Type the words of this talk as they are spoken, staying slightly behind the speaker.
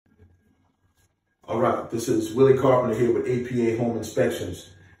All right, this is Willie Carpenter here with APA Home Inspections.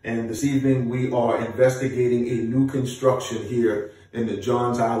 And this evening we are investigating a new construction here in the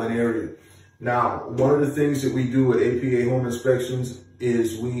Johns Island area. Now, one of the things that we do at APA Home Inspections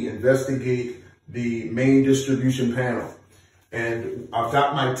is we investigate the main distribution panel. And I've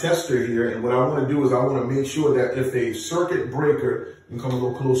got my tester here, and what I want to do is I want to make sure that if a circuit breaker, you can come a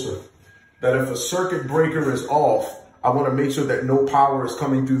little closer, that if a circuit breaker is off, I want to make sure that no power is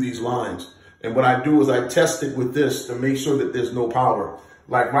coming through these lines. And what I do is I test it with this to make sure that there's no power.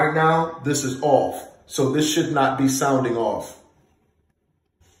 Like right now, this is off. So this should not be sounding off.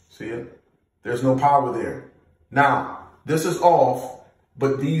 See it? There's no power there. Now, this is off,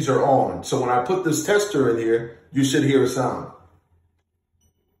 but these are on. So when I put this tester in here, you should hear a sound.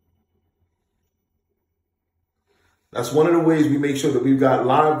 That's one of the ways we make sure that we've got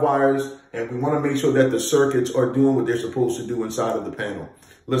live wires, and we want to make sure that the circuits are doing what they're supposed to do inside of the panel.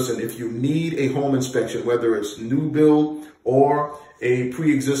 Listen, if you need a home inspection, whether it's new build or a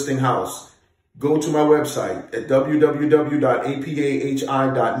pre-existing house, go to my website at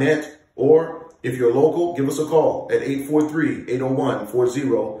www.apahi.net, or if you're local, give us a call at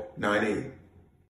 843-801-4098.